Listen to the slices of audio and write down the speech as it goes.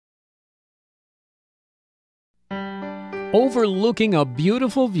Overlooking a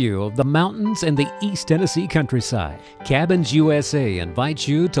beautiful view of the mountains and the East Tennessee countryside, Cabins USA invites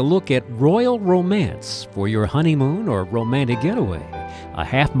you to look at Royal Romance for your honeymoon or romantic getaway, a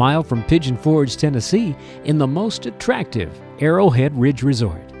half-mile from Pigeon Forge, Tennessee, in the most attractive Arrowhead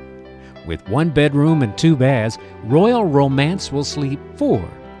Resort. With 1 bedroom and 2 baths, Royal Romance will sleep 4,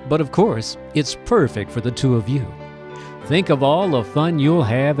 but of course, it's perfect for the 2 of you. Think of all the fun you'll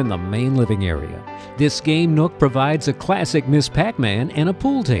have in the main living area. This game nook provides a classic Miss PacMan and a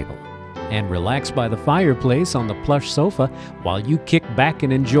pool table. And relax by the fireplace on the plush sofa while you kick back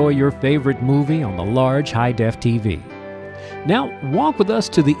and enjoy your favorite movie on the large high-def TV. Now walk with us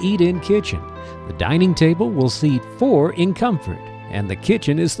to the eat-in kitchen. The dining table will seat 4 in comfort, and the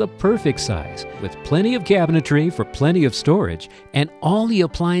kitchen is the perfect size, with plenty of cabinetry for plenty of storage and all the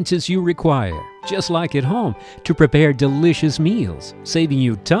appliances you require, just like at home, to prepare delicious meals, saving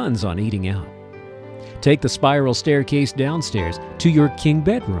you tons on eating out. Take the spiral staircase downstairs to your king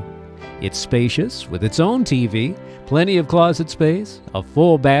bedroom. It's spacious with its own TV, plenty of closet space, a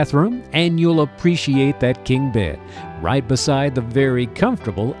full bathroom, and you'll appreciate that king bed right beside the very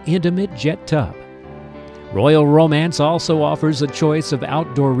comfortable, intimate jet tub. Royal Romance also offers a choice of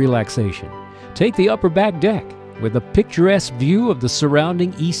outdoor relaxation. Take the upper back deck with a picturesque view of the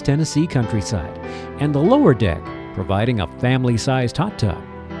surrounding East Tennessee countryside, and the lower deck providing a family-sized hot tub.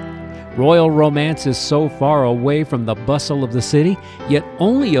 Royal Romance is so far away from the bustle of the city, yet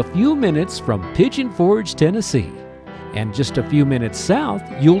only a few minutes from Pigeon Forge, Tennessee. And just a few minutes south,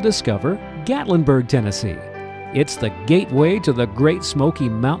 you'll discover Gatlinburg, Tennessee. It's the gateway to the Great Smoky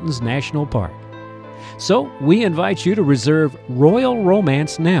Mountains National Park. So we invite you to reserve Royal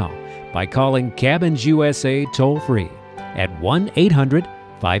Romance now by calling Cabins USA toll-free at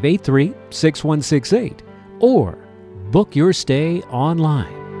 1-800-583-6168 or book your stay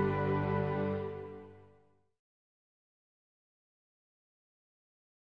online.